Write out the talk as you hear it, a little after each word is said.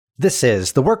This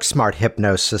is the Work Smart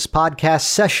Hypnosis Podcast,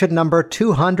 session number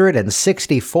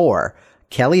 264.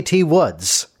 Kelly T.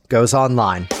 Woods goes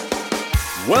online.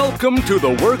 Welcome to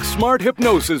the Work Smart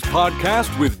Hypnosis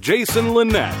Podcast with Jason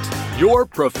Linett, your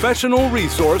professional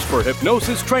resource for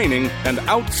hypnosis training and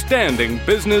outstanding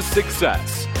business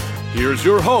success. Here's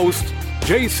your host,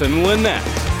 Jason Linett.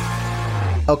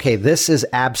 Okay, this is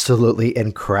absolutely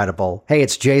incredible. Hey,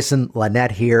 it's Jason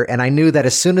Linett here, and I knew that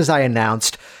as soon as I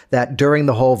announced that during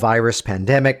the whole virus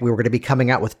pandemic, we were going to be coming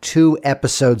out with 2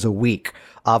 episodes a week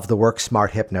of the Work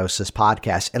Smart Hypnosis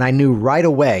Podcast, and I knew right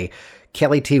away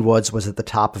Kelly T. Woods was at the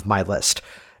top of my list.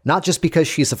 Not just because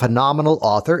she's a phenomenal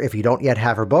author. If you don't yet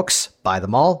have her books, buy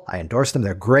them all. I endorse them.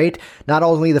 They're great. Not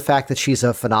only the fact that she's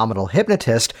a phenomenal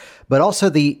hypnotist, but also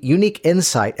the unique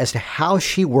insight as to how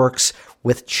she works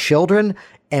with children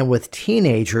and with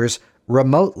teenagers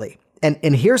remotely.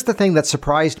 And here's the thing that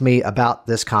surprised me about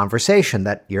this conversation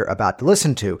that you're about to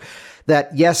listen to. That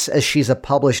yes, as she's a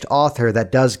published author,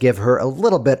 that does give her a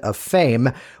little bit of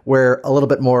fame, where a little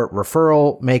bit more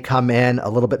referral may come in, a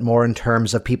little bit more in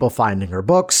terms of people finding her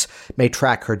books, may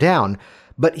track her down.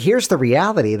 But here's the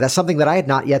reality. That's something that I had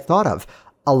not yet thought of.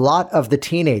 A lot of the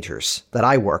teenagers that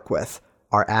I work with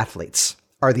are athletes,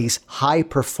 are these high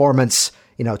performance,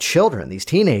 children, these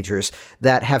teenagers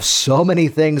that have so many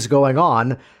things going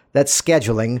on that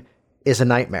scheduling is a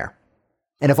nightmare.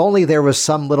 And if only there was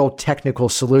some little technical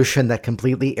solution that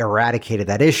completely eradicated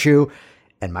that issue.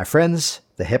 And my friends,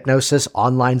 the hypnosis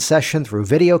online session through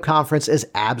video conference is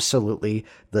absolutely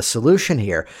the solution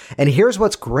here. And here's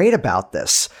what's great about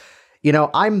this.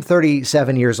 I'm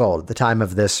 37 years old at the time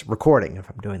of this recording, if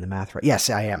I'm doing the math right.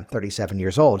 Yes, I am 37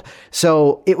 years old.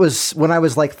 So it was when I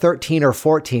was like 13 or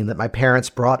 14 that my parents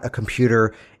brought a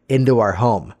computer into our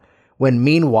home. When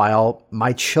meanwhile,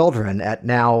 my children at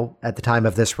the time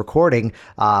of this recording,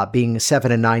 being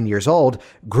 7 and 9 years old,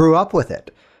 grew up with it.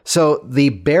 So the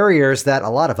barriers that a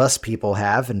lot of us people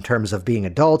have in terms of being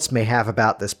adults may have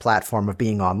about this platform of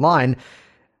being online,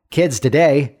 kids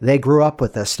today, they grew up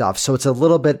with this stuff. So it's a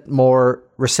little bit more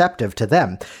receptive to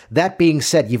them. That being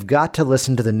said, you've got to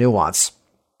listen to the nuance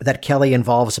that Kelly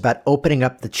involves about opening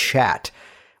up the chat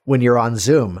when you're on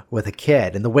Zoom with a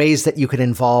kid, and the ways that you can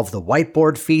involve the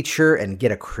whiteboard feature and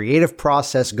get a creative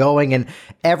process going. And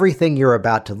everything you're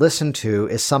about to listen to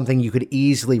is something you could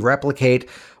easily replicate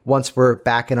once we're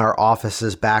back in our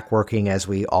offices, back working as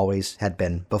we always had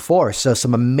been before. So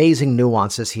some amazing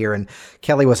nuances here. And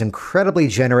Kelly was incredibly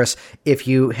generous. If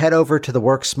you head over to the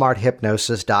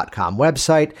WorkSmartHypnosis.com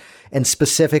website, and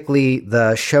specifically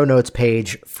the show notes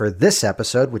page for this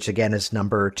episode, which again is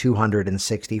number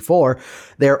 264,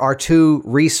 there are 2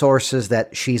 resources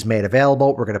that she's made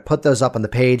available. We're going to put those up on the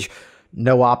page.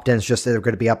 No opt-ins, just they're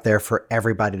going to be up there for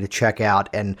everybody to check out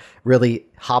and really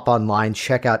hop online,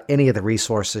 check out any of the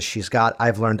resources she's got.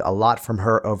 I've learned a lot from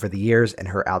her over the years and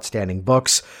her outstanding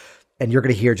books. And you're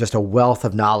going to hear just a wealth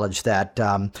of knowledge that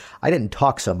I didn't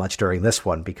talk so much during this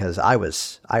one because I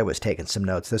was taking some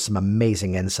notes. There's some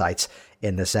amazing insights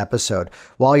in this episode.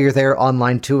 While you're there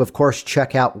online too, of course,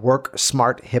 check out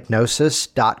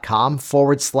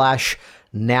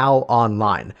worksmarthypnosis.com/now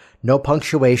online. No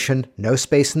punctuation, no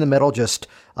space in the middle, just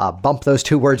bump those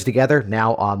 2 words together,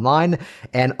 now online.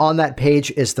 And on that page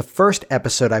is the first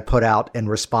episode I put out in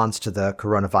response to the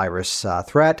coronavirus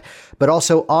threat. But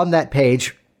also on that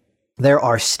page, there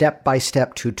are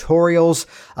step-by-step tutorials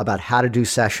about how to do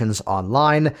sessions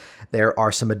online. There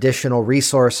are some additional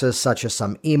resources, such as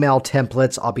some email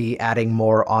templates. I'll be adding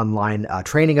more online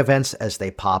training events as they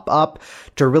pop up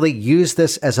to really use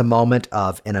this as a moment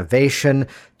of innovation,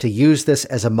 to use this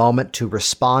as a moment to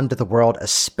respond to the world,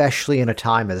 especially in a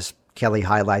time, as Kelly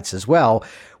highlights as well,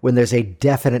 when there's a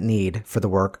definite need for the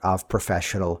work of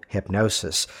professional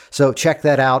hypnosis. So check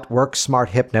that out,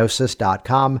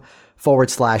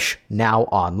 worksmarthypnosis.com/now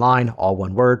online, all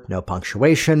one word, no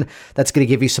punctuation. That's going to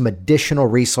give you some additional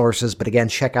resources. But again,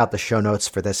 check out the show notes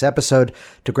for this episode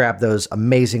to grab those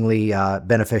amazingly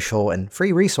beneficial and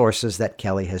free resources that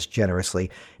Kelly has generously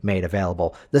made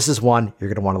available. This is one you're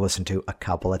going to want to listen to a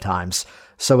couple of times.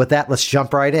 So with that, let's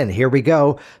jump right in. Here we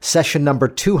go. Session number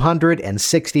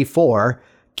 264,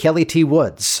 Kelly T.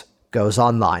 Woods goes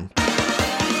online.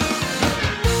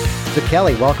 So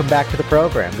Kelly, welcome back to the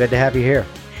program. Good to have you here.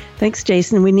 Thanks,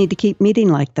 Jason. We need to keep meeting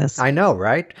like this. I know,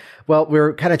 right? Well,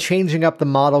 we're kind of changing up the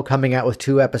model, coming out with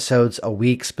 2 episodes a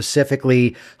week,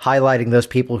 specifically highlighting those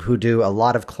people who do a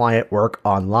lot of client work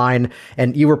online.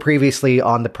 And you were previously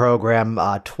on the program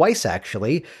twice,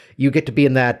 actually. You get to be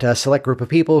in that select group of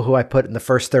people who I put in the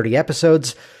first 30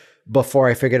 episodes before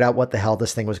I figured out what the hell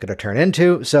this thing was going to turn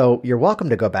into. So you're welcome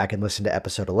to go back and listen to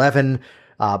episode 11.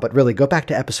 But really, go back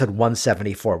to episode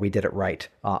 174. We did it right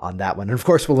on that one. And of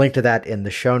course, we'll link to that in the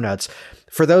show notes.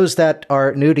 For those that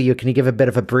are new to you, can you give a bit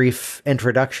of a brief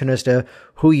introduction as to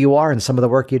who you are and some of the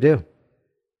work you do?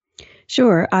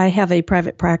 Sure. I have a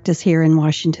private practice here in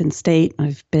Washington State.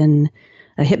 I've been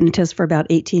a hypnotist for about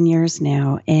 18 years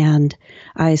now, and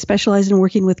I specialize in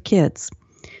working with kids.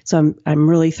 So I'm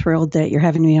really thrilled that you're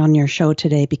having me on your show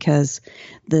today, because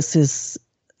this is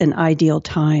an ideal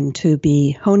time to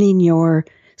be honing your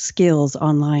skills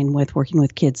online with working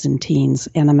with kids and teens.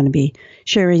 And I'm going to be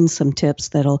sharing some tips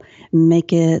that'll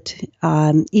make it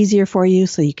easier for you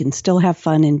so you can still have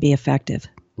fun and be effective.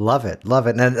 Love it. Love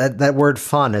it. And that word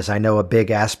fun is, I know, a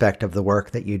big aspect of the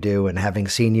work that you do. And having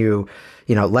seen you,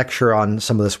 lecture on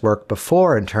some of this work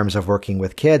before in terms of working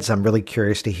with kids, I'm really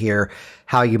curious to hear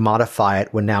how you modify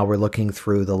it when now we're looking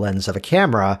through the lens of a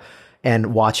camera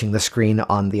and watching the screen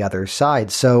on the other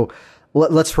side. So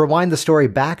let's rewind the story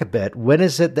back a bit. When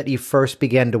is it that you first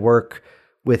began to work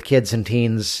with kids and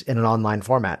teens in an online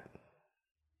format?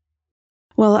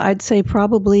 Well, I'd say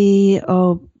probably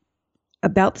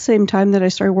about the same time that I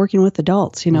started working with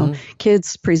adults.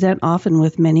 Kids present often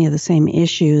with many of the same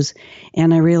issues.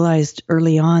 And I realized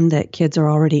early on that kids are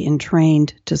already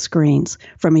entrained to screens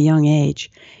from a young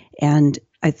age. And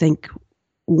I think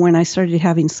when I started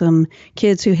having some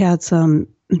kids who had some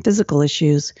physical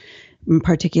issues, in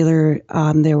particular,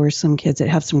 there were some kids that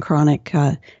have some chronic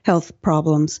health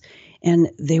problems, and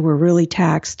they were really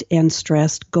taxed and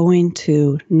stressed going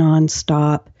to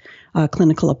nonstop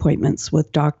clinical appointments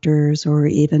with doctors or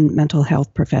even mental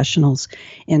health professionals.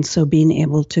 And so being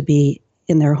able to be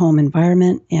in their home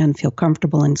environment and feel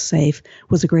comfortable and safe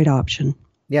was a great option.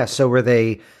 Yeah. So were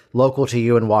they local to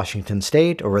you in Washington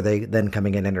State, or were they then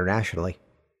coming in internationally?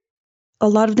 A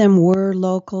lot of them were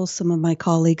local. Some of my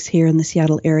colleagues here in the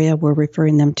Seattle area were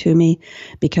referring them to me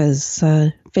because,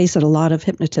 face it, a lot of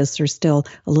hypnotists are still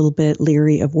a little bit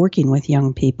leery of working with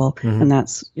young people. Mm-hmm. And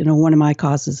that's, one of my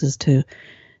causes is to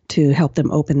help them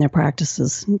open their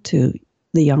practices to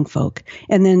the young folk.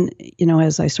 And then,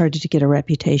 as I started to get a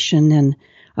reputation and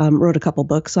wrote a couple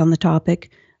books on the topic,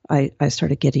 I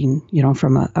started getting,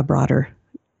 from a broader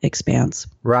expanse.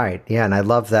 Right. Yeah. And I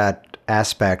love that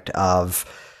aspect of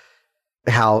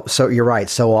how, so you're right.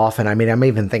 So often, I'm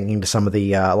even thinking to some of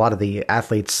the, a lot of the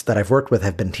athletes that I've worked with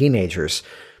have been teenagers.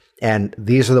 And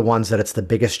these are the ones that it's the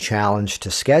biggest challenge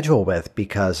to schedule with,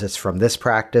 because it's from this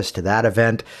practice to that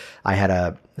event. I had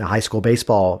a high school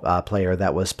baseball player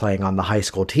that was playing on the high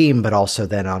school team, but also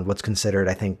then on what's considered,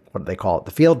 I think, what they call it,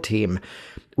 the field team,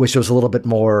 which was a little bit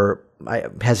more, I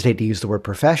hesitate to use the word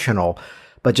professional,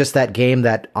 but just that game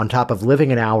that on top of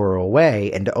living an hour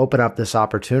away and to open up this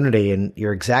opportunity. And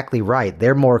you're exactly right.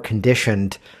 They're more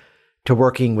conditioned to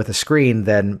working with a screen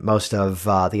than most of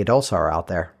the adults are out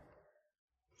there.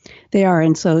 They are.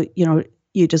 And so,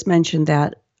 you just mentioned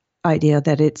that idea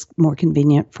that it's more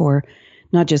convenient for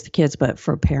not just the kids, but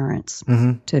for parents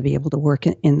to be able to work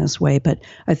in this way. But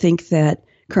I think that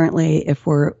currently, if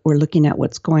we're looking at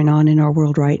what's going on in our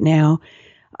world right now,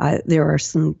 there are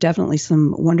definitely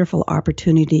some wonderful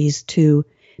opportunities to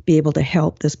be able to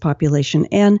help this population.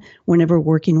 And whenever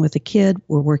working with a kid,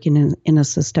 we're working in a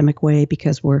systemic way,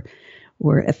 because we're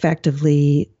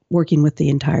effectively working with the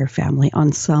entire family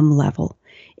on some level.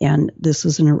 And this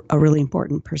is a really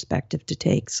important perspective to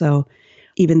take. So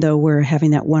even though we're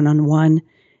having that one-on-one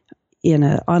in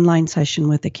an online session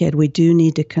with a kid, we do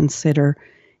need to consider,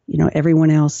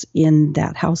 everyone else in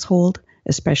that household,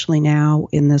 especially now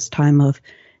in this time of,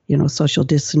 social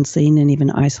distancing and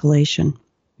even isolation.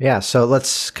 Yeah. So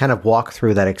let's kind of walk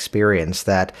through that experience.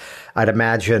 That I'd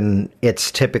imagine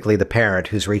it's typically the parent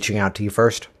who's reaching out to you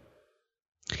first.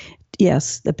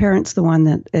 Yes, the parent's the one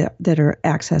that are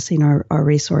accessing our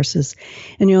resources.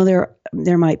 And,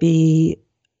 there might be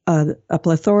a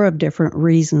plethora of different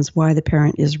reasons why the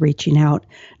parent is reaching out.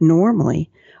 Normally,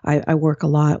 I work a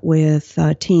lot with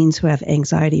teens who have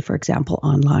anxiety, for example,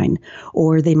 online,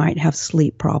 or they might have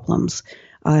sleep problems.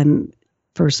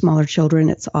 For smaller children,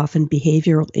 it's often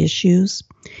behavioral issues.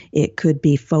 It could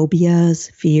be phobias,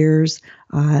 fears,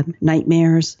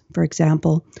 nightmares, for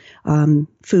example,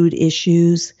 food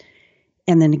issues.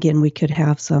 And then again, we could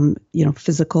have some,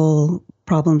 physical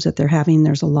problems that they're having.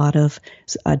 There's a lot of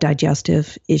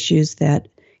digestive issues that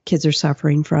kids are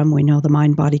suffering from. We know the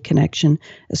mind-body connection,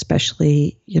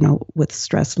 especially, with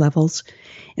stress levels.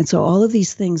 And so all of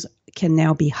these things can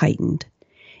now be heightened.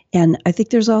 And I think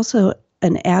there's also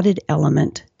an added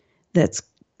element that's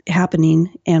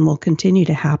happening and will continue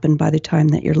to happen by the time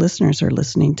that your listeners are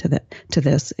listening to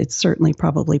this. It's certainly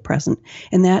probably present.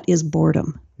 And that is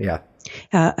boredom. Yeah.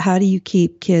 How do you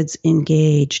keep kids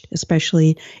engaged,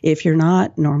 especially if you're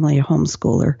not normally a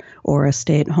homeschooler or a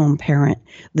stay-at-home parent?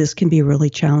 This can be really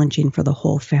challenging for the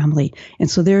whole family. And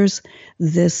so there's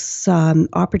this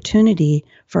opportunity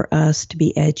for us to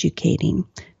be educating,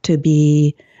 to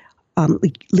be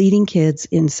leading kids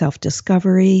in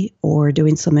self-discovery or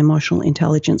doing some emotional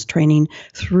intelligence training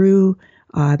through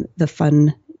the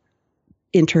fun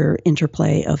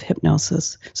interplay of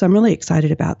hypnosis. So I'm really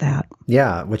excited about that.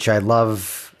 Yeah, which I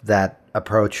love that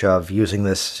approach of using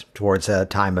this towards a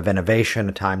time of innovation,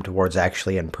 a time towards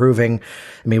actually improving.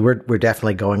 I mean, we're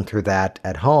definitely going through that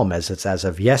at home, as it's as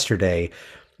of yesterday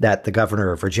that the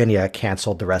governor of Virginia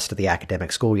canceled the rest of the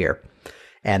academic school year.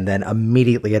 And then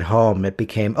immediately at home, it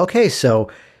became, okay,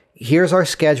 so here's our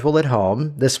schedule at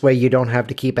home. This way you don't have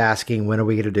to keep asking, when are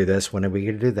we going to do this? When are we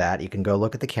going to do that? You can go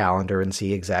look at the calendar and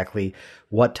see exactly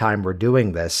what time we're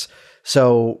doing this.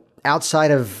 So outside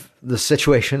of the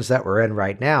situations that we're in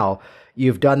right now,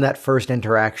 you've done that first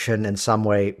interaction in some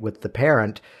way with the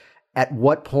parent. At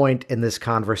what point in this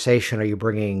conversation are you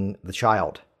bringing the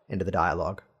child into the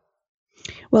dialogue?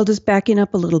 Well, just backing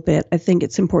up a little bit, I think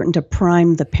it's important to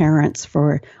prime the parents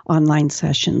for online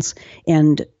sessions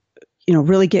and,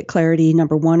 really get clarity,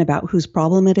 number one, about whose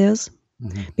problem it is,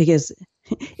 because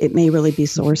it may really be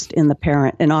sourced in the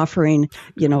parent, and offering,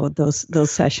 those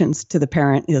sessions to the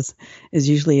parent is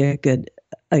usually a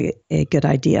good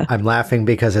idea. I'm laughing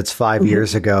because it's 5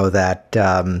 years ago that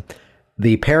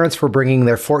the parents were bringing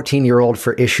their 14-year-old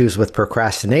for issues with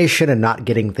procrastination and not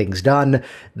getting things done.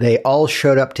 They all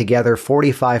showed up together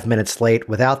 45 minutes late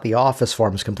without the office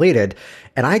forms completed.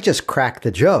 And I just cracked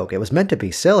the joke. It was meant to be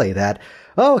silly that,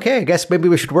 oh, okay, I guess maybe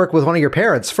we should work with one of your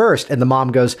parents first. And the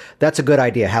mom goes, that's a good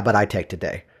idea. How about I take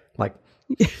today? Like,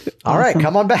 all right,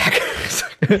 come on back.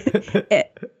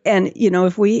 And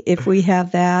if we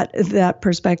have that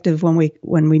perspective when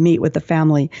we meet with the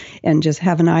family and just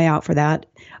have an eye out for that,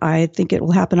 I think it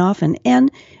will happen often,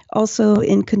 and also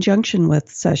in conjunction with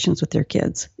sessions with their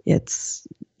kids. It's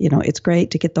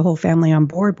great to get the whole family on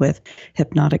board with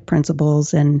hypnotic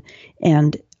principles and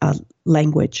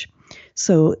language.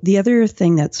 So the other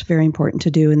thing that's very important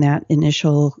to do in that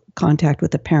initial contact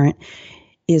with the parent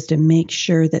is to make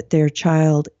sure that their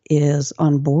child is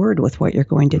on board with what you're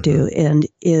going to do and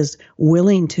is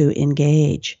willing to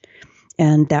engage.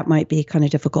 And that might be kind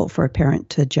of difficult for a parent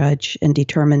to judge and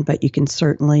determine, but you can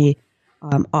certainly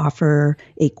offer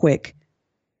a quick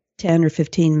 10 or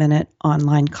 15 minute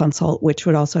online consult, which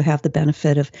would also have the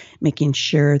benefit of making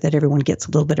sure that everyone gets a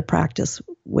little bit of practice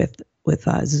with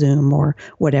Zoom or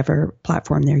whatever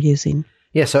platform they're using.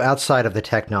 Yeah, so outside of the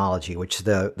technology, which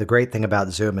the great thing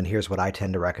about Zoom, and here's what I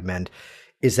tend to recommend,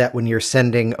 is that when you're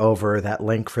sending over that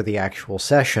link for the actual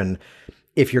session,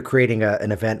 if you're creating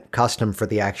an event custom for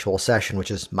the actual session,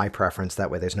 which is my preference, that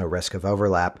way there's no risk of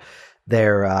overlap,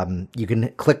 you can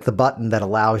click the button that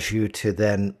allows you to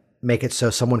then make it so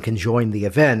someone can join the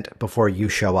event before you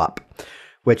show up,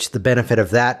 which the benefit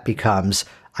of that becomes,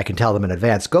 I can tell them in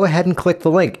advance, go ahead and click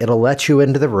the link. It'll let you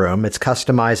into the room. It's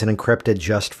customized and encrypted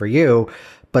just for you.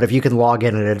 But if you can log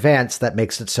in advance, that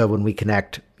makes it so when we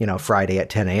connect, Friday at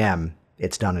 10 a.m.,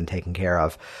 it's done and taken care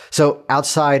of. So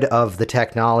outside of the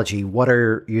technology, what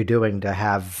are you doing to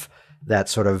have that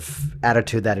sort of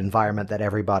attitude, that environment that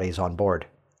everybody's on board?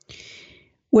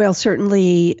 Well,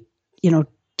 certainly,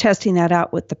 testing that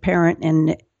out with the parent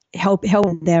and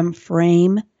helping them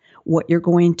frame what you're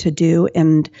going to do.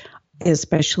 And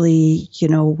especially,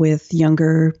 with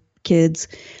younger kids,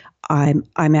 I'm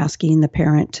asking the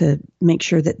parent to make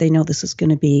sure that they know this is going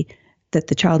to be, that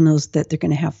the child knows that they're going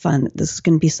to have fun. This is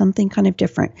going to be something kind of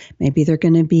different. Maybe they're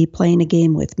going to be playing a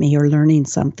game with me or learning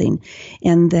something,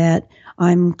 and that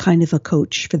I'm kind of a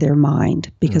coach for their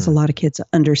mind, because a lot of kids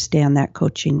understand that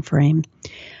coaching frame.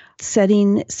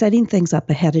 Setting things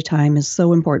up ahead of time is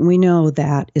so important. We know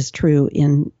that is true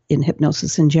in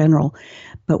hypnosis in general.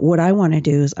 But what I want to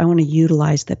do is I want to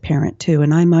utilize the parent too.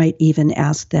 And I might even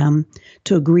ask them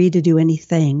to agree to do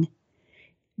anything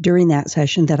during that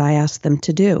session that I ask them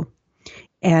to do.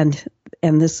 And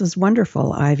this is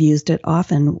wonderful. I've used it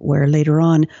often where later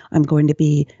on I'm going to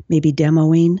be maybe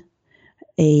demoing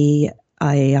a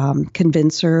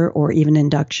convincer or even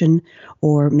induction,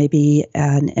 or maybe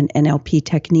an NLP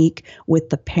technique with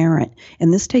the parent.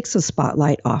 And this takes the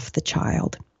spotlight off the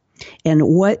child. And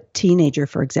what teenager,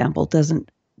 for example, doesn't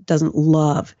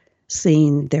love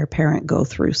seeing their parent go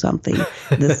through something?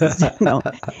 This is,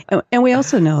 and we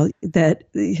also know that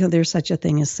there's such a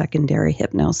thing as secondary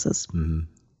hypnosis. Mm-hmm.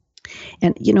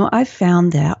 And I've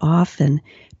found that often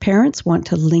parents want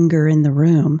to linger in the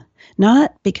room,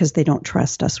 not because they don't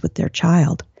trust us with their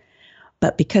child,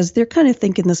 but because they're kind of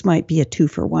thinking this might be a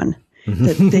 2-for-1,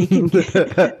 that they can get,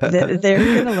 that they're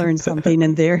going to learn something,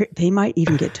 and they might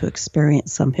even get to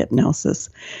experience some hypnosis.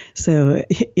 So,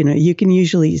 you can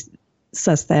usually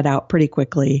suss that out pretty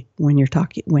quickly when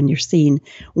you're seeing,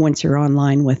 once you're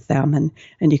online with them, and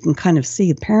you can kind of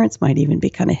see the parents might even be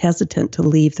kind of hesitant to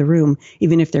leave the room,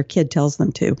 even if their kid tells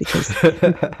them to, because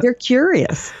they're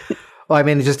curious. Well, I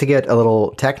mean, just to get a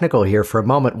little technical here for a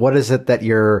moment, what is it that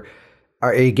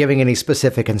are you giving any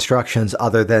specific instructions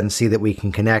other than see that we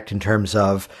can connect in terms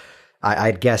of,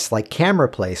 I'd guess, like camera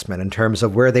placement, in terms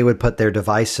of where they would put their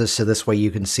devices, so this way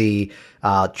you can see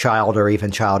child or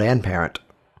even child and parent?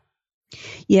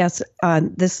 Yes,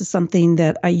 this is something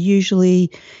that I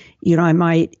usually, I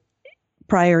might,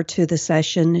 prior to the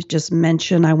session, just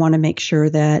mention I want to make sure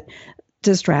that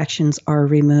distractions are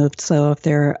removed. So if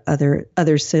there are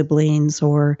other siblings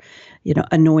or,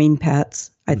 annoying pets,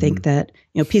 I think that,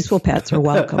 peaceful pets are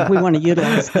welcome. We want to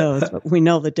utilize those, but we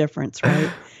know the difference,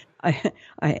 right?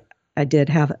 I did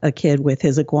have a kid with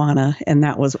his iguana, and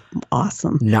that was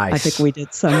awesome. Nice. I think we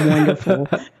did some wonderful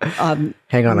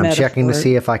Hang on, I'm checking to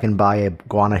see if I can buy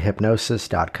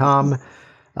iguanahypnosis.com.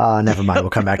 Never mind, we'll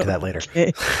come back to that later.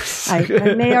 Okay.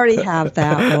 I may already have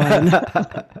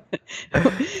that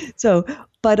one. So,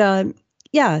 but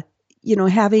having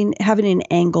an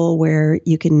angle where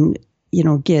you can,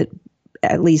 get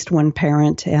at least one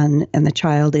parent and the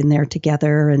child in there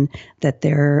together, and that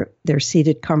they're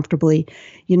seated comfortably.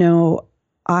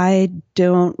 I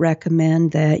don't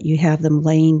recommend that you have them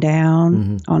laying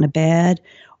down on a bed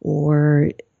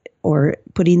or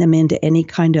putting them into any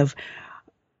kind of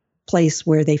place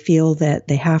where they feel that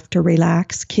they have to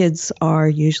relax. Kids are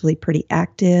usually pretty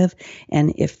active,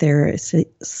 and if they're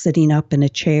sitting up in a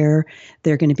chair,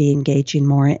 they're going to be engaging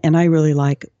more. And I really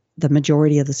like the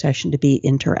majority of the session to be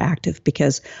interactive,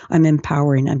 because I'm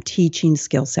empowering, I'm teaching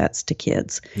skill sets to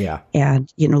kids. Yeah.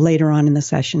 And, later on in the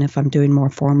session, if I'm doing more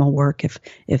formal work,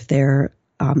 if they're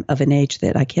of an age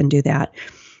that I can do that,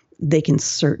 they can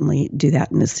certainly do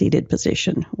that in a seated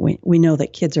position. We know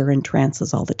that kids are in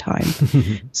trances all the time.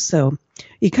 So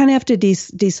you kind of have to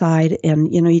decide,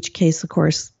 and, each case, of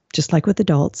course, just like with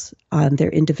adults, they're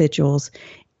individuals,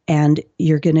 and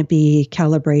you're going to be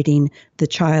calibrating the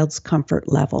child's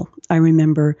comfort level. I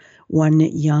remember one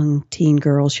young teen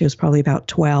girl, she was probably about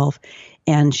 12,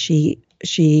 and she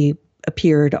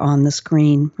appeared on the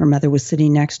screen. Her mother was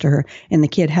sitting next to her, and the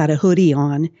kid had a hoodie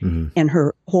on, and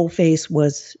her whole face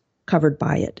was covered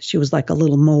by it. She was like a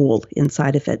little mole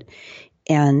inside of it.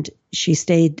 And she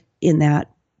stayed in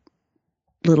that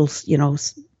little,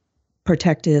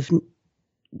 protective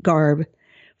garb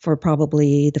for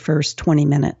probably the first 20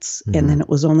 minutes. And then it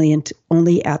was only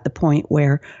at the point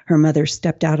where her mother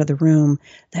stepped out of the room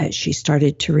that she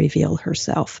started to reveal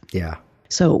herself. Yeah.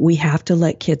 So we have to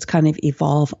let kids kind of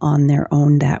evolve on their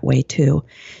own that way too.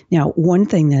 Now, one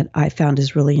thing that I found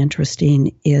is really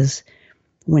interesting is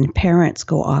when parents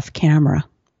go off camera,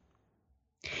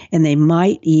 and they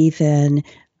might even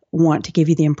want to give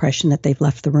you the impression that they've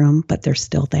left the room, but they're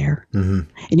still there. And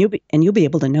you'll be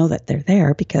able to know that they're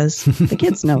there because the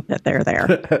kids know that they're there.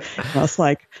 Well, it's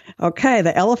like, okay,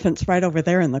 the elephant's right over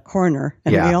there in the corner,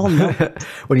 and we all know it.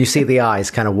 When you see the eyes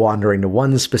kind of wandering to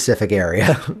one specific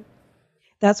area.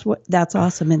 That's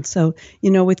awesome. And so,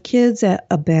 with kids at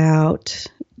about,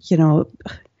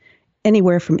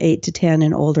 anywhere from 8 to 10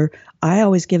 and older, I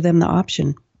always give them the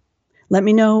option. Let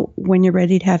me know when you're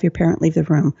ready to have your parent leave the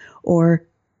room, or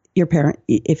your parent,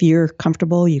 if you're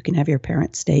comfortable, you can have your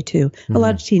parent stay too. A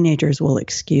lot of teenagers will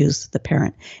excuse the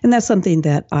parent. And that's something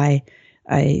that I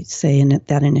say in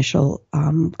that initial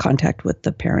contact with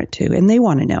the parent too. And they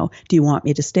want to know, do you want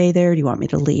me to stay there? Do you want me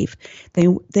to leave?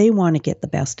 They want to get the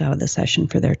best out of the session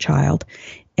for their child.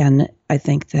 And I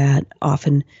think that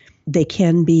often they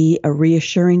can be a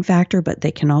reassuring factor, but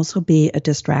they can also be a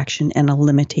distraction and a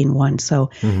limiting one.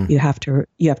 So you have to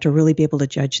really be able to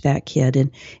judge that kid.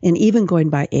 And even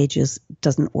going by ages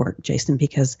doesn't work, Jason,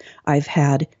 because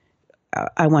I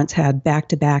once had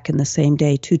back-to-back in the same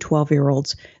day, 2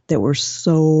 12-year-olds that were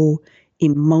so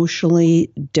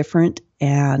emotionally different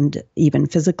and even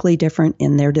physically different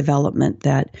in their development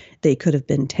that they could have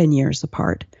been 10 years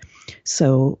apart.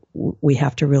 So we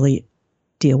have to really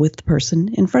deal with the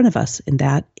person in front of us and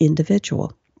that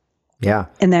individual. Yeah.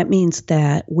 And that means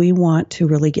that we want to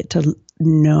really get to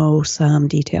know some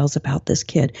details about this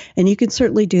kid. And you can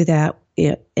certainly do that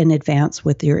in advance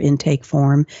with your intake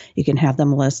form. You can have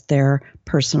them list their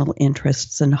personal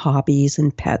interests and hobbies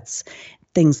and pets,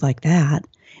 things like that.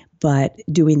 But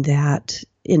doing that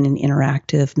in an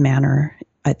interactive manner,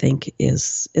 I think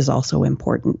is also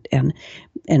important, and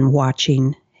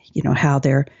watching, how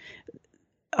they're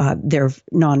their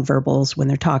nonverbals when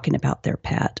they're talking about their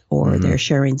pet or they're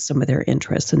sharing some of their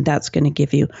interests. And that's going to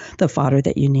give you the fodder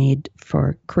that you need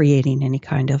for creating any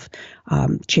kind of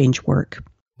change work.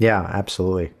 Yeah,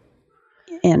 absolutely.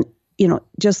 And,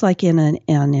 just like in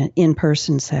an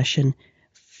in-person session,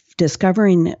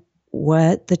 discovering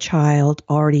what the child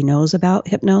already knows about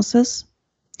hypnosis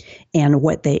and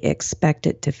what they expect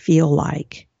it to feel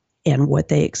like and what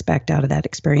they expect out of that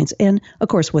experience. And of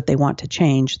course, what they want to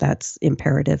change, that's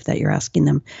imperative that you're asking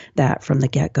them that from the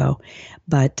get-go.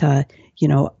 But, I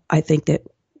think that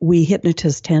we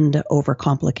hypnotists tend to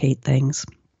overcomplicate things,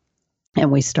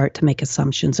 and we start to make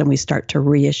assumptions, and we start to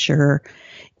reassure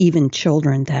even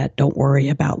children that don't worry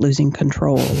about losing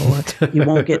control, or you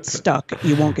won't get stuck.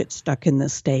 You won't get stuck in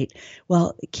this state.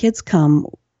 Well, kids come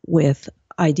with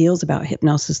ideals about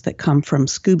hypnosis that come from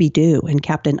Scooby-Doo and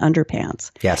Captain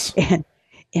Underpants. Yes. And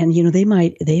they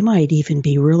might even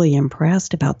be really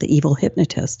impressed about the evil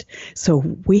hypnotist. So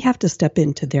we have to step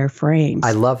into their frames.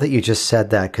 I love that you just said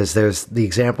that, because there's the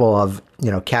example of,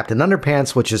 Captain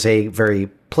Underpants, which is a very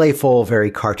playful,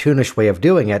 very cartoonish way of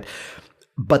doing it.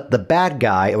 But the bad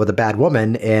guy or the bad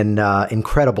woman in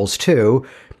Incredibles 2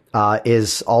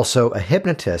 is also a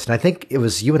hypnotist. And I think it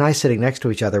was you and I sitting next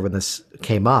to each other when this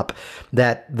came up,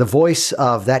 that the voice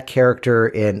of that character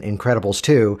in Incredibles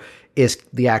 2 is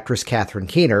the actress Catherine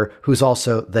Keener, who's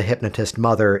also the hypnotist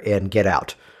mother in Get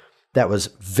Out. That was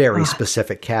very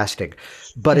specific casting.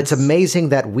 But It's amazing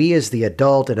that we as the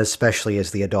adult, and especially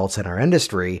as the adults in our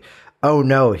industry, oh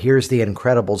no, here's the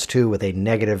Incredibles 2 with a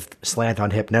negative slant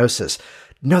on hypnosis.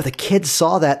 No, the kids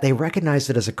saw that. They recognized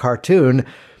it as a cartoon.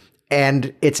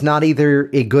 And it's not either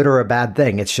a good or a bad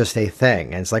thing. It's just a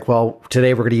thing. And it's like, well,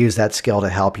 today we're going to use that skill to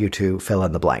help you to fill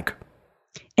in the blank.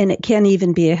 And it can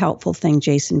even be a helpful thing,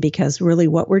 Jason, because really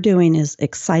what we're doing is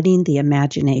exciting the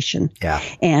imagination. Yeah.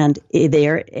 And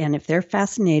if they're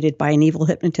fascinated by an evil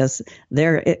hypnotist,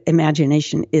 their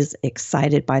imagination is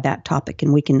excited by that topic,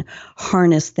 and we can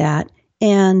harness that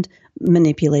and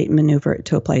manipulate and maneuver it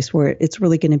to a place where it's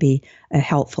really going to be a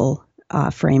helpful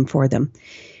frame for them.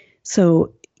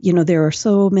 So, there are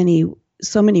so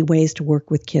many ways to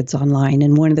work with kids online.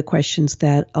 And one of the questions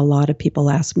that a lot of people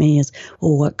ask me is,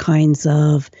 well, what kinds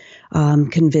of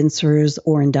convincers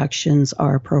or inductions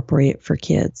are appropriate for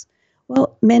kids?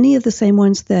 Well, many of the same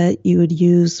ones that you would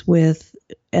use with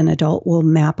an adult will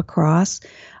map across.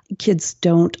 Kids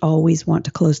don't always want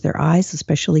to close their eyes,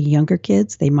 especially younger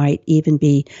kids. They might even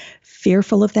be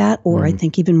fearful of that, or I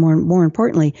think even more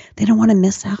importantly, they don't want to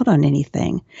miss out on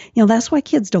anything. That's why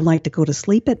kids don't like to go to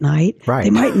sleep at night. Right. They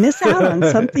might miss out on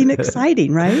something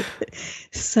exciting, right?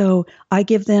 So I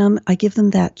give them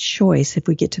that choice if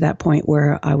we get to that point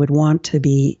where I would want to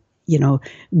be,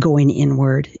 going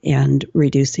inward and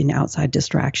reducing outside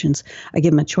distractions. I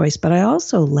give them a choice, but I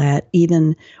also let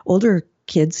even older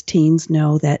kids, teens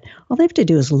know that all they have to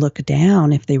do is look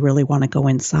down if they really want to go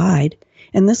inside.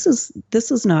 And this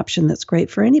is an option that's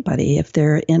great for anybody if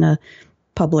they're in a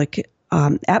public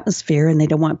atmosphere and they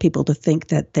don't want people to think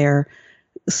that they're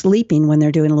sleeping when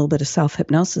they're doing a little bit of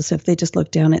self-hypnosis. If they just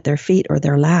look down at their feet or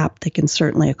their lap, they can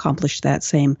certainly accomplish that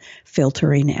same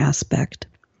filtering aspect.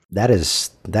 That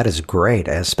is great,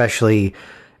 especially,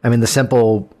 the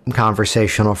simple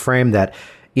conversational frame that,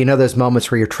 those moments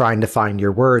where you're trying to find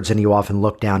your words and you often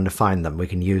look down to find them. We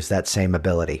can use that same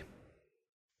ability.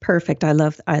 Perfect. I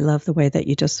love the way that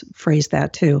you just phrased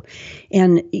that too.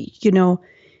 And,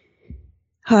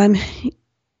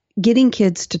 getting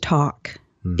kids to talk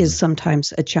is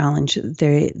sometimes a challenge.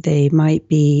 They might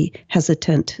be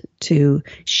hesitant to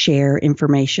share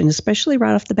information, especially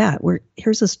right off the bat.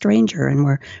 Here's a stranger and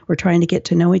we're trying to get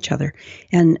to know each other.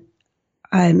 And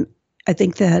I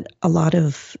think that a lot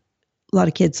of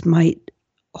kids might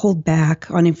hold back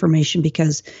on information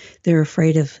because they're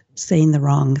afraid of saying the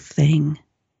wrong thing.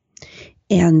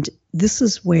 And this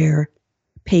is where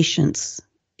patience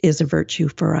is a virtue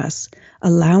for us,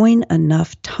 allowing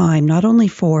enough time, not only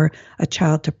for a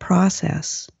child to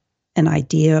process an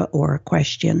idea or a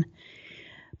question,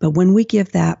 but when we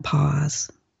give that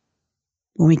pause,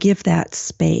 when we give that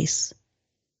space,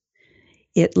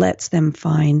 it lets them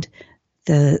find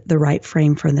the right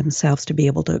frame for themselves to be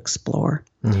able to explore.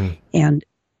 And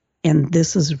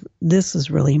this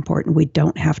is really important. We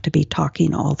don't have to be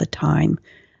talking all the time.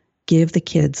 Give the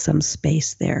kids some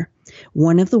space there.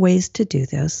 One of the ways to do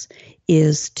this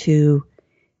is to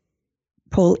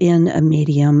pull in a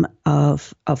medium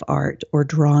of art or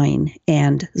drawing,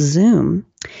 and Zoom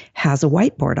has a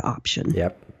whiteboard option.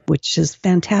 Yep. Which is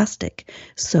fantastic.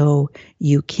 So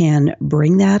you can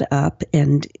bring that up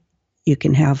and you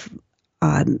can have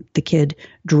the kid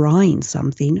drawing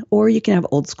something, or you can have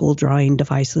old school drawing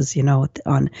devices,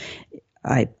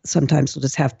 I sometimes will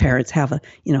just have parents have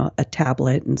a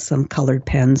tablet and some colored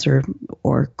pens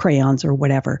or crayons or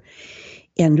whatever.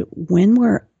 And when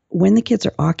the kids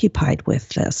are occupied with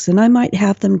this, and I might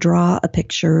have them draw a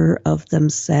picture of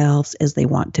themselves as they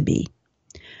want to be.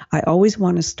 I always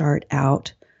want to start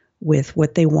out with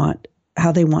what they want,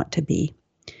 how they want to be,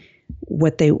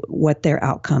 what their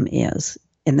outcome is.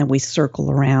 And then we circle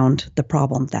around the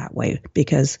problem that way,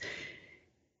 because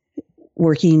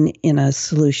working in a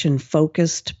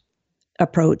solution-focused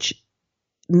approach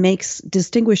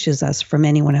distinguishes us from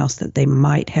anyone else that they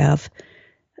might have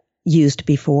used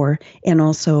before, and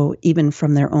also even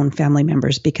from their own family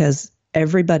members, because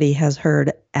everybody has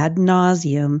heard ad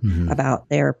nauseum about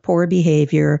their poor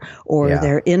behavior or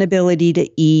their inability to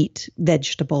eat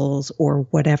vegetables or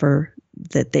whatever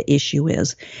that the issue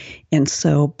is. And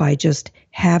so by just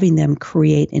having them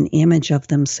create an image of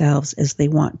themselves as they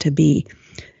want to be,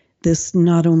 this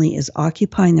not only is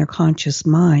occupying their conscious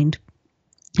mind,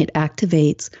 it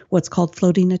activates what's called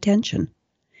floating attention.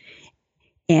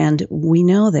 And we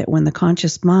know that when the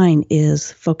conscious mind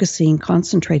is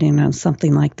concentrating on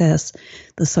something like this,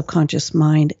 the subconscious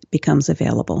mind becomes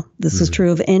available. This is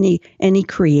true of any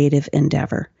creative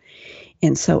endeavor.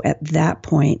 And so at that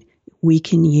point, we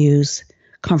can use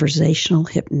conversational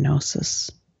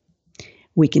hypnosis.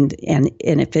 We can, and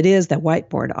if it is that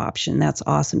whiteboard option, that's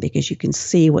awesome, because you can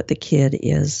see what the kid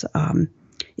is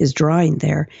drawing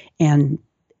there, and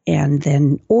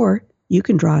then, or you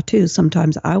can draw too.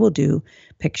 Sometimes I will do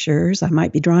pictures. I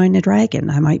might be drawing a dragon.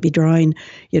 I might be drawing,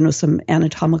 some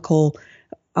anatomical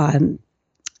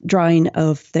drawing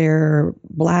of their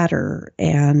bladder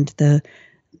and the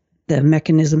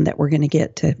mechanism that we're going to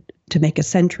get to make a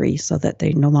sentry so that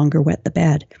they no longer wet the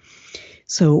bed.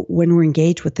 So when we're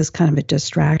engaged with this kind of a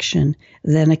distraction,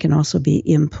 then it can also be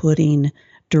inputting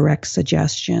direct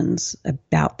suggestions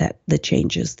about the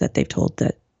changes that they've told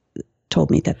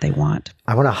me that they want.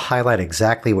 I want to highlight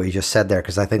exactly what you just said there,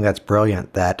 because I think that's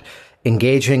brilliant, that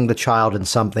engaging the child in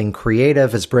something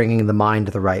creative is bringing the mind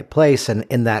to the right place. And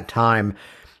in that time,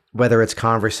 whether it's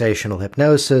conversational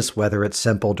hypnosis, whether it's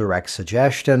simple direct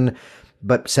suggestion,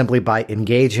 but simply by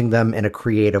engaging them in a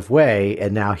creative way,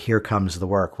 and now here comes the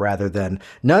work, rather than,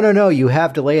 no, you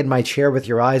have to lay in my chair with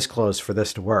your eyes closed for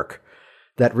this to work.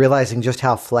 That realizing just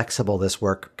how flexible this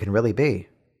work can really be.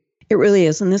 It really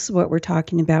is. And this is what we're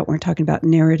talking about. We're talking about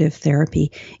narrative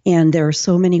therapy. And there are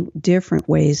so many different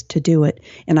ways to do it.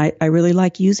 And I really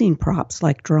like using props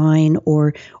like drawing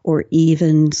or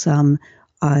even some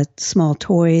small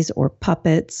toys or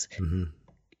puppets,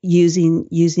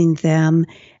 using them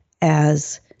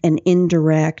as an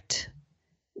indirect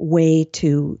way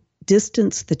to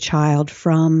distance the child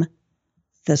from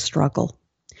the struggle.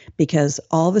 Because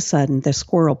all of a sudden, the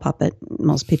squirrel puppet,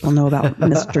 most people know about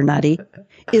Mr. Nutty,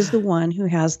 is the one who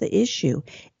has the issue.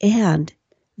 And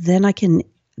then I can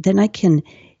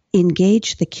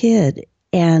engage the kid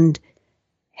and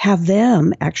have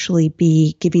them actually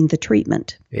be giving the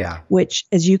treatment. Yeah. Which,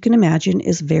 as you can imagine,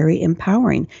 is very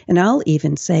empowering. And I'll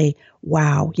even say,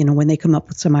 wow, when they come up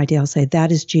with some idea, I'll say,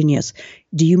 that is genius.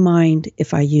 Do you mind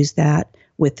if I use that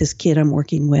with this kid I'm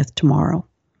working with tomorrow?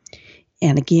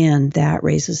 And again, that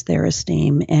raises their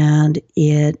esteem, and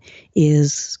it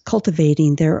is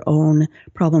cultivating their own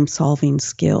problem-solving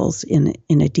skills in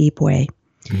a deep way.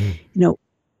 Mm-hmm.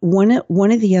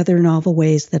 One of the other novel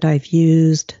ways that I've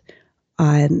used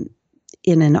in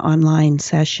an online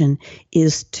session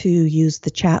is to use the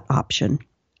chat option.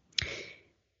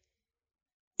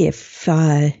 If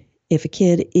a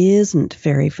kid isn't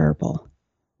very verbal,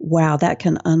 wow, that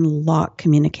can unlock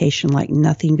communication like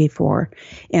nothing before.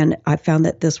 And I found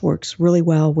that this works really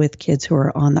well with kids who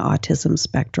are on the autism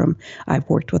spectrum. I've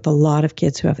worked with a lot of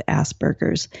kids who have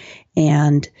Asperger's,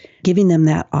 and giving them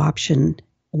that option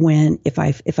if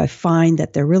I find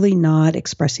that they're really not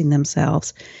expressing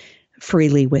themselves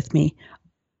freely with me,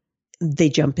 they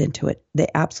jump into it. They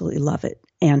absolutely love it.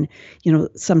 And,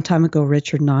 some time ago,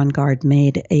 Richard Nongard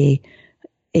made a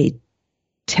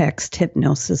text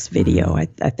hypnosis video. I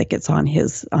think it's on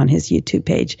his YouTube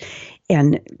page.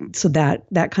 And so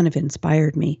that kind of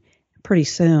inspired me. Pretty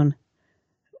soon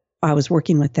I was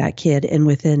working with that kid, and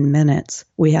within minutes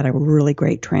we had a really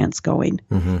great trance going.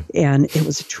 Mm-hmm. And it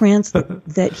was a trance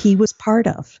that he was part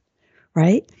of,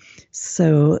 right?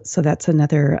 So that's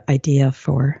another idea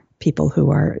for people who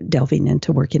are delving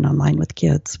into working online with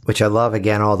kids. Which I love,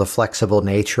 again, all the flexible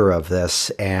nature of this.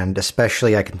 And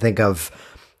especially I can think of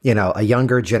a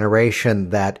younger generation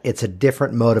that it's a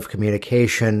different mode of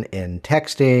communication in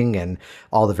texting and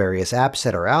all the various apps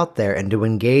that are out there, and to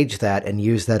engage that and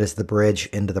use that as the bridge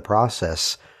into the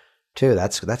process too.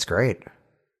 That's great.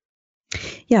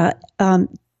 Yeah.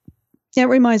 It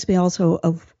reminds me also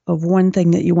of one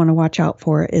thing that you want to watch out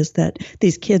for is that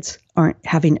these kids aren't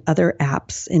having other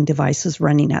apps and devices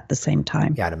running at the same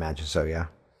time. Yeah, I'd imagine so. Yeah.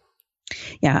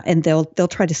 Yeah, and they'll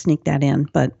try to sneak that in,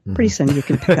 but pretty soon you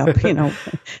can pick up,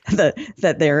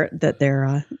 that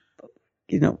they're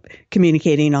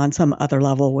communicating on some other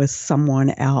level with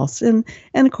someone else, and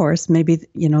of course maybe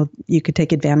you could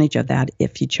take advantage of that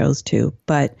if you chose to.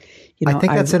 But I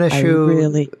think that's an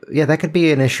issue. Yeah, that could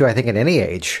be an issue. I think at any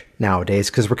age nowadays,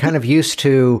 because we're kind of used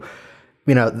to,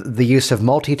 the use of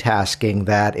multitasking.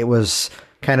 That it was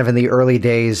kind of in the early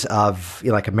days of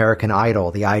like American Idol,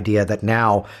 the idea that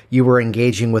now you were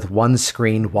engaging with one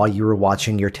screen while you were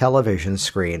watching your television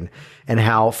screen, and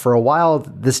how for a while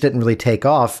this didn't really take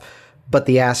off, but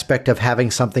the aspect of having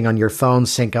something on your phone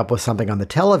sync up with something on the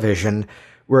television,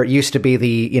 where it used to be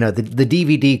the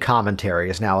DVD commentary,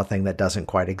 is now a thing that doesn't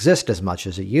quite exist as much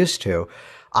as it used to.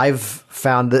 I've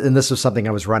found that, and this was something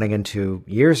I was running into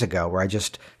years ago, where I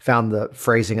just found the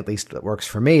phrasing, at least that works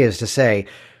for me, is to say,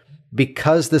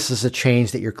 because this is a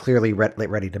change that you're clearly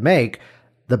ready to make,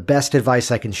 the best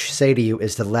advice I can say to you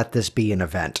is to let this be an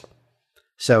event.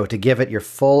 So to give it your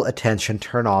full attention,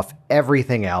 turn off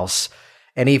everything else.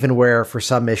 And even where for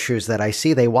some issues that I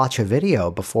see, they watch a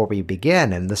video before we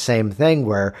begin. And the same thing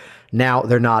where now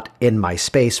they're not in my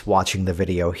space watching the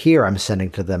video here. I'm sending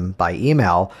to them by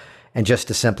email. And just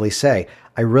to simply say,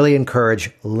 I really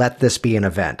encourage, let this be an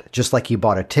event. Just like you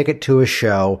bought a ticket to a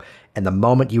show, and the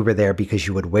moment you were there because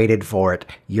you had waited for it,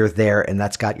 you're there, and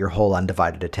that's got your whole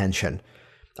undivided attention.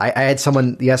 I had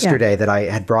someone yesterday that I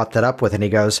had brought that up with, and he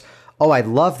goes, oh, I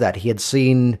love that. He had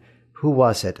seen, who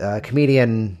was it?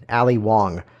 Comedian Ali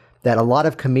Wong, that a lot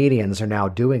of comedians are now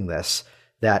doing this,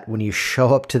 that when you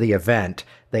show up to the event,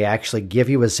 they actually give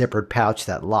you a zippered pouch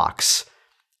that locks,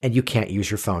 and you can't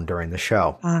use your phone during the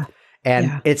show.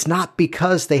 It's not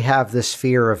because they have this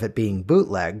fear of it being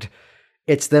bootlegged.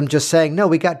 It's them just saying, no,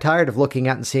 we got tired of looking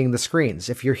at and seeing the screens.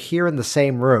 If you're here in the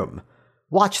same room,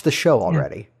 watch the show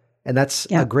already. Yeah. And that's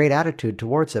a great attitude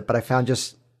towards it. But I found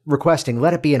just requesting,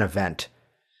 let it be an event.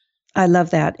 I love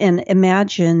that. And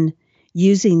imagine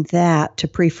using that to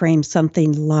pre-frame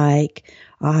something like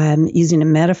using a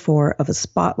metaphor of a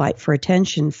spotlight for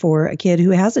attention for a kid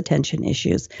who has attention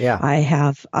issues. Yeah. I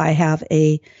have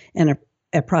a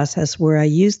process where I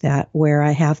use that, where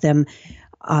I have them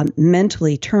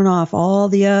mentally turn off all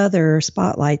the other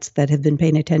spotlights that have been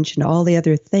paying attention to all the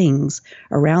other things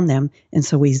around them. And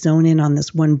so we zone in on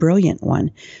this one brilliant one.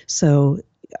 So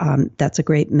that's a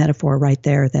great metaphor right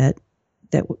there that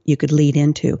you could lead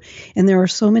into. And there are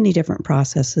so many different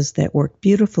processes that work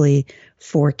beautifully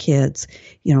for kids.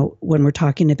 When we're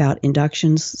talking about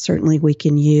inductions, certainly we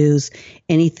can use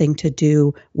anything to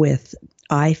do with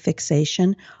eye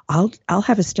fixation. I'll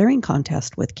have a staring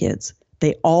contest with kids.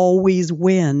 They always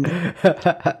win.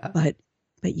 But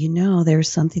there's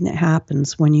something that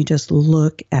happens when you just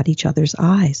look at each other's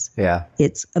eyes. Yeah.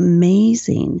 It's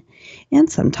amazing.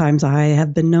 And sometimes I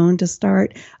have been known to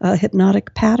start a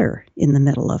hypnotic patter in the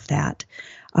middle of that.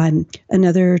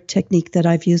 Another technique that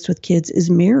I've used with kids is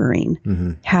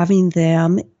mirroring, having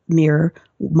them mirror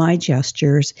my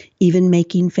gestures, even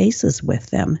making faces with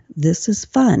them. This is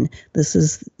fun. This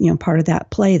is, part of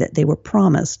that play that they were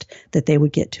promised that they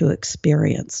would get to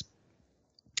experience.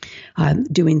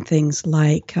 Doing things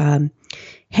like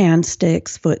hand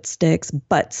sticks, foot sticks,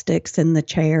 butt sticks in the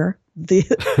chair.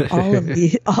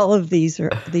 All of these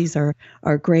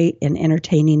are great and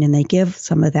entertaining, and they give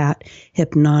some of that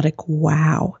hypnotic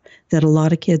wow that a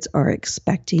lot of kids are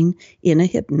expecting in a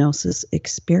hypnosis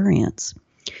experience.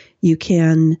 You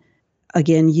can,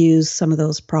 again, use some of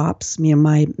those props.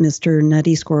 My Mr.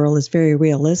 Nutty Squirrel is very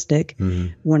realistic.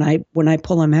 When I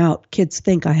pull him out, kids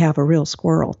think I have a real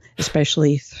squirrel,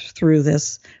 especially through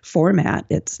this format.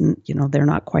 It's, they're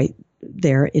not quite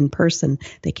there in person.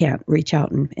 They can't reach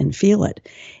out and feel it.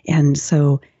 And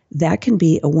so that can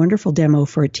be a wonderful demo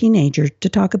for a teenager to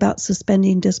talk about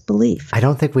suspending disbelief. I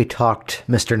don't think we talked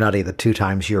Mr. Nutty the 2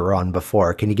 times you were on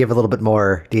before. Can you give a little bit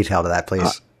more detail to that,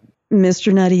 please?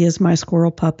 Mr. Nutty is my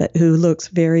squirrel puppet who looks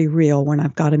very real when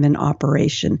I've got him in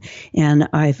operation. And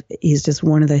he's just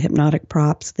one of the hypnotic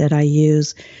props that I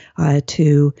use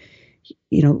to,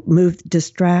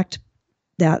 distract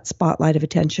that spotlight of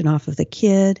attention off of the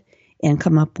kid and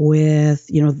come up with,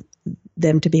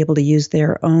 them to be able to use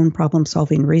their own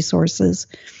problem-solving resources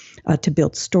to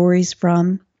build stories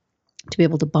from. to be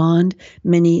able to bond.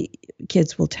 Many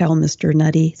kids will tell Mr.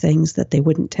 Nutty things that they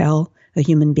wouldn't tell a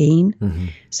human being. Mm-hmm.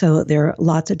 So there are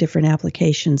lots of different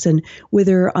applications. And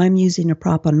whether I'm using a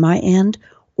prop on my end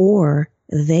or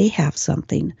they have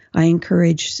something, I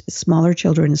encourage smaller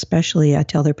children, especially, I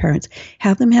tell their parents,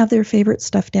 have them have their favorite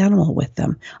stuffed animal with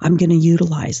them. I'm going to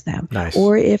utilize them. Nice.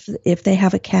 Or if they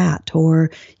have a cat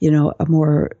or, a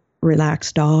more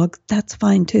relaxed dog, that's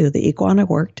fine too. The iguana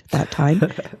worked that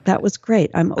time. That was great.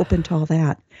 I'm open to all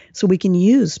that. So we can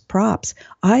use props.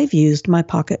 I've used my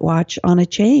pocket watch on a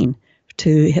chain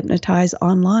to hypnotize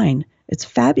online. It's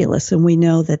fabulous. And we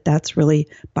know that that's really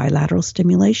bilateral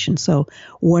stimulation. So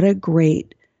what a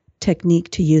great technique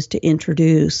to use to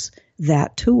introduce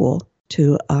that tool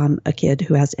to a kid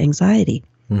who has anxiety.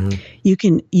 Mm-hmm.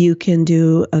 You can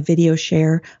do a video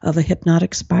share of a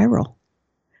hypnotic spiral.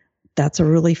 That's a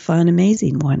really fun,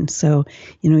 amazing one. So,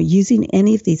 using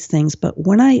any of these things, but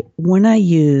when I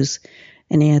use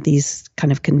any of these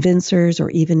kind of convincers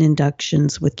or even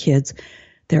inductions with kids,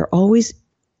 they're always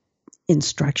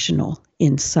instructional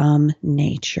in some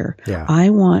nature. Yeah. I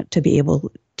want to be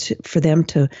able for them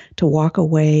to walk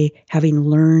away having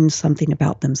learned something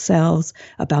about themselves,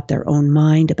 about their own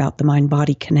mind, about the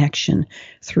mind-body connection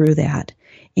through that.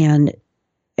 And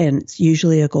it's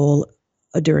usually a goal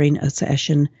during a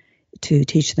session to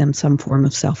teach them some form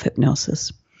of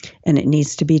self-hypnosis. And it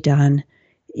needs to be done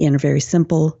in a very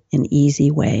simple and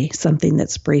easy way, something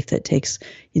that's brief, that takes,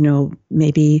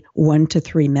 maybe 1 to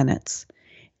 3 minutes.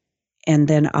 And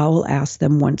then I will ask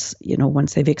them once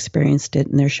they've experienced it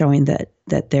and they're showing that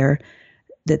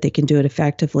they can do it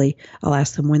effectively, I'll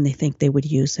ask them when they think they would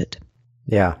use it.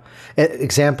 Yeah.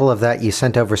 Example of that, you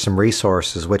sent over some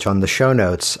resources, which on the show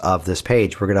notes of this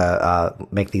page, we're going to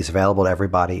make these available to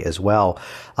everybody as well.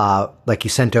 Like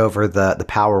you sent over the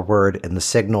power word and the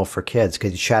signal for kids.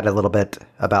 Could you chat a little bit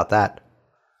about that?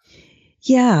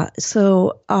 Yeah.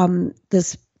 So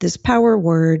this power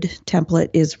word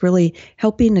template is really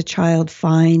helping a child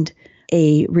find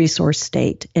a resource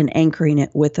state and anchoring it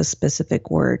with a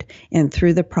specific word. And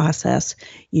through the process,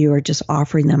 you are just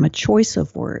offering them a choice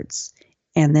of words.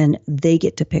 And then they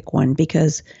get to pick one,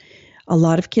 because a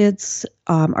lot of kids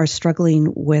are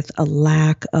struggling with a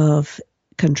lack of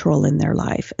control in their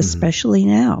life, especially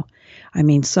now. I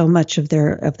mean, so much of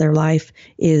their life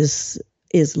is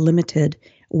limited,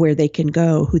 where they can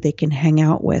go, who they can hang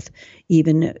out with.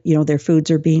 Even, their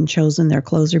foods are being chosen, their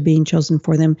clothes are being chosen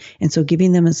for them. And so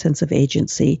giving them a sense of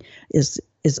agency is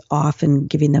often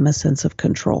giving them a sense of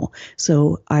control.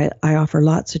 So I offer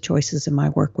lots of choices in my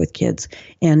work with kids.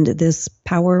 And this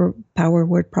power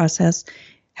word process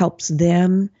helps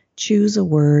them choose a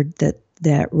word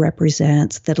that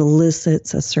represents, that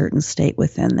elicits a certain state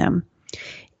within them.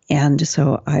 And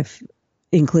so I've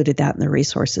included that in the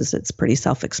resources. It's pretty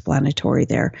self-explanatory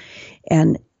there.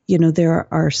 And, there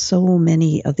are so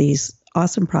many of these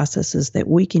awesome processes that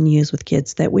we can use with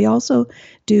kids that we also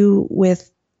do with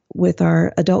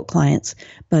our adult clients.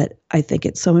 But I think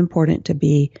it's so important to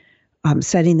be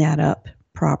setting that up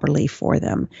properly for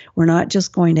them. We're not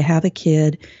just going to have a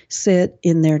kid sit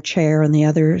in their chair on the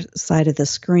other side of the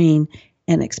screen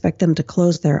and expect them to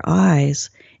close their eyes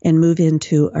and move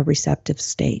into a receptive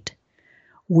state.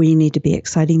 We need to be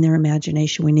exciting their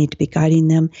imagination. We need to be guiding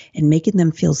them and making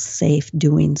them feel safe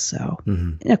doing so.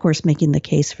 Mm-hmm. And of course, making the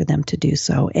case for them to do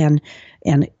so. And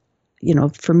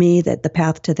for me, that the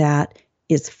path to that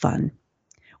is fun.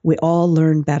 We all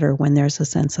learn better when there's a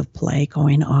sense of play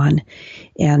going on.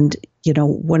 And,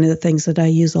 one of the things that I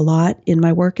use a lot in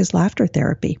my work is laughter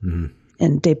therapy. Mm-hmm.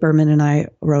 And Dave Berman and I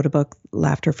wrote a book,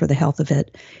 Laughter for the Health of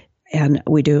It. And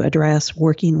we do address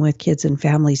working with kids and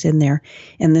families in there.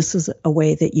 And this is a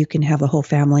way that you can have a whole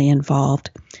family involved.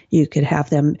 You could have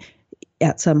them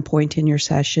at some point in your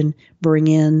session, bring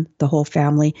in the whole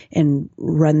family and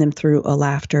run them through a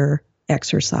laughter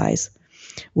exercise,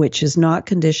 which is not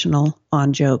conditional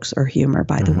on jokes or humor,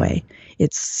 by the way.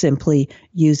 It's simply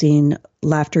using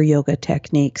laughter yoga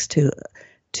techniques to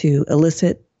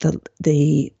elicit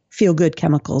the feel-good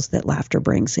chemicals that laughter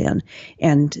brings in.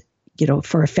 And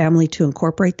for a family to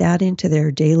incorporate that into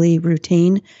their daily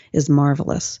routine is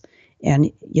marvelous.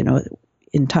 And,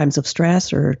 in times of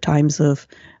stress or times of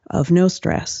no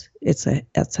stress, it's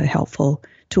a helpful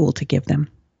tool to give them.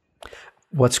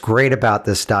 What's great about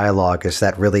this dialogue is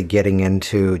that really getting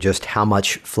into just how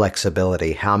much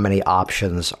flexibility, how many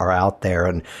options are out there,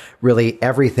 and really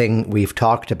everything we've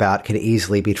talked about can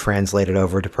easily be translated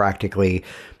over to practically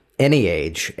any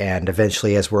age. And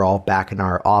eventually, as we're all back in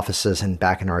our offices and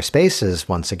back in our spaces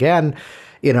once again,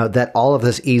 that all of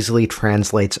this easily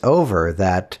translates over,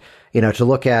 that to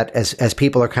look at as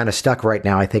people are kind of stuck right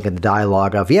now, I think, in the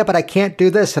dialogue of, yeah, but I can't do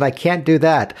this and I can't do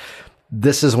that.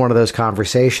 This is one of those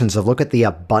conversations of look at the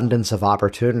abundance of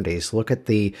opportunities. Look at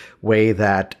the way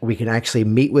that we can actually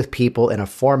meet with people in a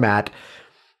format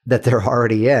that they're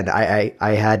already in. I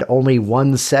had only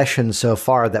one session so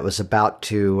far that was about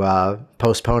to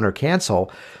postpone or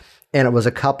cancel, and it was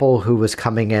a couple who was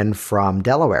coming in from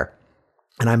Delaware.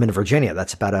 And I'm in Virginia.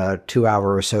 That's about a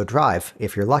 2-hour or so drive,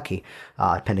 if you're lucky,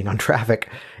 depending on traffic.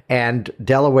 And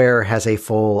Delaware has a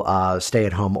full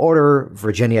stay-at-home order.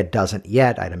 Virginia doesn't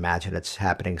yet. I'd imagine it's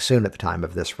happening soon at the time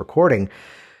of this recording.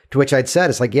 To which I'd said,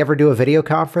 it's like, you ever do a video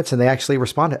conference? And they actually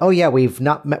responded, oh, yeah, we've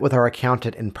not met with our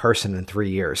accountant in person in 3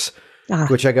 years. To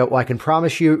which I go, well, I can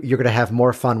promise you, you're going to have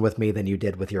more fun with me than you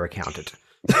did with your accountant.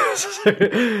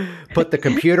 Put the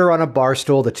computer on a bar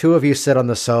stool. The two of you sit on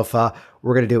the sofa.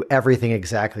 We're going to do everything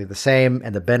exactly the same.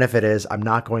 And the benefit is I'm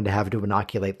not going to have to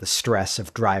inoculate the stress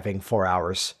of driving 4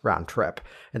 hours round trip.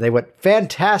 And they went,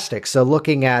 fantastic. So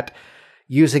looking at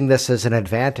using this as an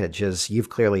advantage, as you've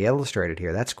clearly illustrated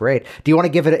here, that's great. Do you want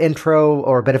to give it an intro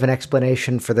or a bit of an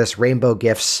explanation for this Rainbow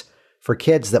Gifts for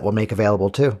Kids that we'll make available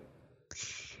too?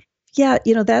 Yeah,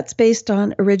 that's based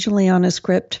originally on a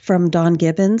script from Don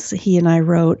Gibbons. He and I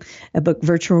wrote a book,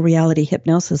 Virtual Reality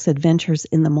Hypnosis Adventures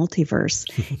in the Multiverse.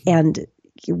 And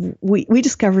we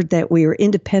discovered that we were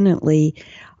independently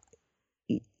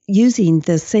using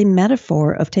the same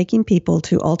metaphor of taking people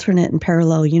to alternate and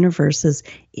parallel universes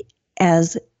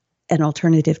as an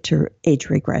alternative to age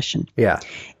regression. Yeah.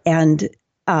 And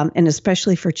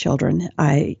especially for children,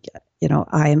 I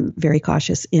am very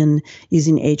cautious in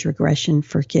using age regression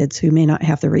for kids who may not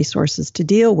have the resources to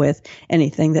deal with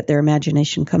anything that their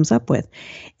imagination comes up with.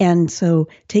 And so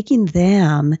taking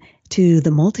them to the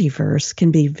multiverse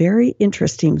can be very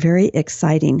interesting, very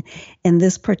exciting. And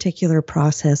this particular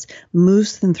process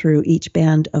moves them through each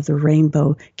band of the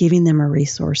rainbow, giving them a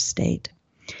resource state.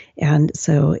 And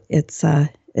so it's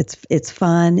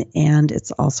fun, and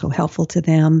it's also helpful to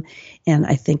them. And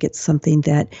I think it's something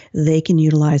that they can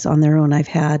utilize on their own. I've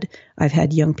had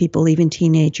young people, even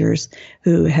teenagers,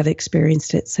 who have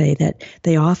experienced it, say that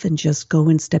they often just go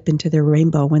and step into their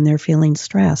rainbow when they're feeling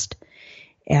stressed,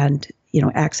 and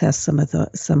access some of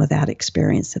that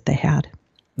experience that they had.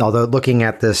 Although looking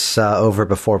at this over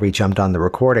before we jumped on the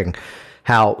recording,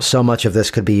 how so much of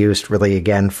this could be used really,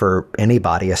 again, for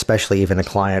anybody, especially even a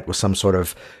client with some sort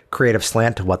of creative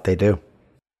slant to what they do.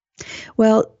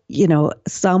 Well,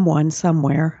 someone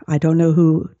somewhere, I don't know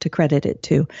who to credit it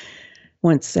to,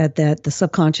 once said that the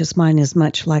subconscious mind is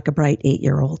much like a bright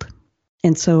 8-year-old.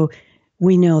 And so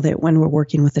we know that when we're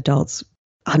working with adults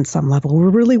on some level, we're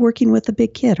really working with a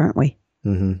big kid, aren't we?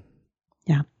 Mm-hmm.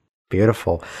 Yeah.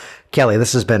 Beautiful. Kelly,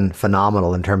 this has been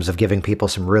phenomenal in terms of giving people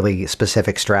some really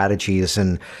specific strategies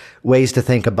and ways to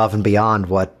think above and beyond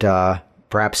what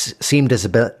perhaps seemed as a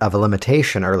bit of a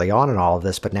limitation early on in all of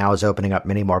this, but now is opening up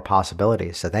many more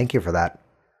possibilities. So thank you for that.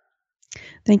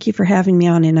 Thank you for having me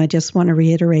on. And I just want to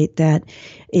reiterate that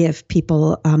if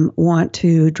people want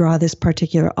to draw this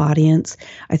particular audience,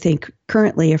 I think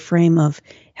currently a frame of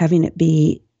having it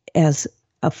be as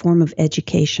a form of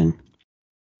education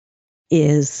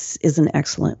is an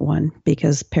excellent one,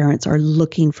 because parents are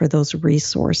looking for those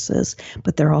resources,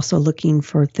 but they're also looking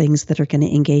for things that are going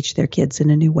to engage their kids in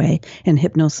a new way. And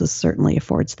hypnosis certainly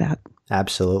affords that.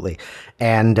 Absolutely.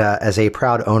 And as a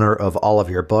proud owner of all of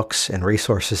your books and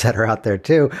resources that are out there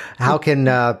too, how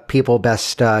can people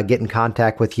best get in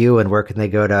contact with you, and where can they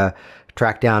go to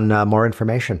track down more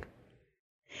information?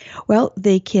 Well,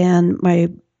 they can. My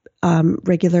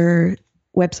regular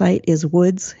website is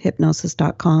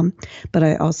woodshypnosis.com, but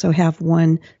I also have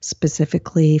one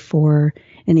specifically for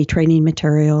any training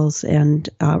materials and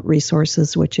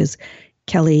resources, which is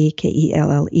Kelley,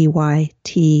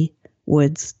 KELLEYT,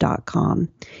 woods.com.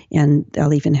 And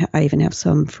I even have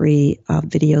some free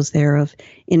videos there of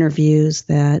interviews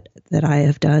that I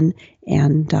have done,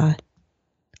 and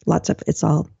it's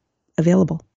all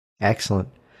available. Excellent.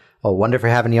 Well, wonderful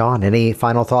having you on. Any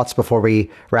final thoughts before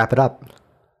we wrap it up?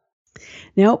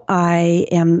 No, I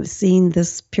am seeing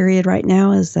this period right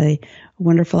now as a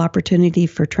wonderful opportunity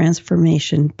for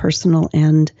transformation, personal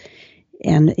and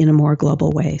in a more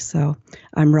global way. So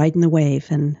I'm riding the wave,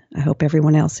 and I hope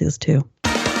everyone else is too.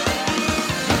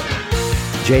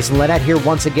 Jason Linett here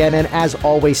once again, and as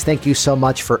always, thank you so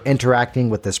much for interacting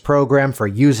with this program, for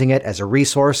using it as a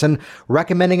resource and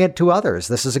recommending it to others.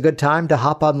 This is a good time to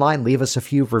hop online, leave us a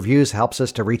few reviews, helps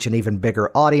us to reach an even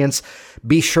bigger audience.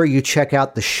 Be sure you check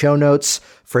out the show notes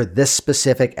for this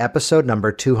specific episode,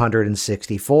 number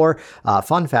 264.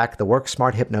 Fun fact, the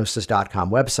WorkSmartHypnosis.com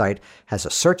website has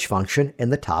a search function in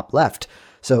the top left.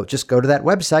 So just go to that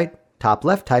website, top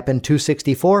left, type in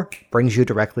 264, brings you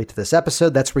directly to this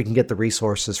episode. That's where you can get the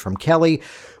resources from Kelly.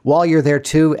 While you're there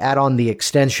too, add on the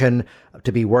extension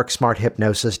to be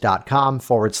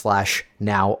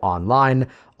worksmarthypnosis.com/now online.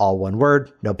 All one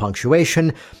word, no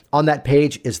punctuation. On that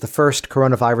page is the first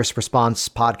coronavirus response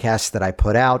podcast that I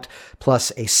put out,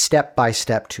 plus a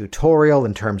step-by-step tutorial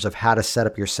in terms of how to set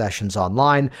up your sessions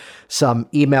online, some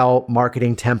email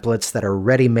marketing templates that are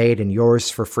ready-made and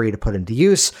yours for free to put into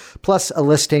use, plus a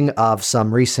listing of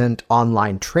some recent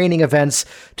online training events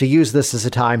to use this as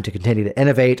a time to continue to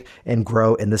innovate and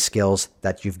grow in the skills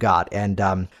that you've got.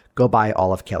 And go buy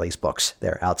all of Kelly's books.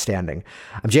 They're outstanding.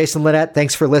 I'm Jason Linett.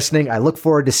 Thanks for listening. I look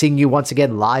forward to seeing you once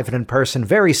again live and in person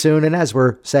very soon. And as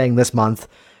we're saying this month,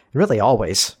 really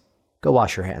always, go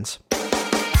wash your hands.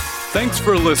 Thanks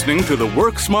for listening to the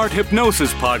Work Smart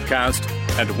Hypnosis podcast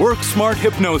at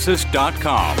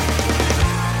WorkSmartHypnosis.com.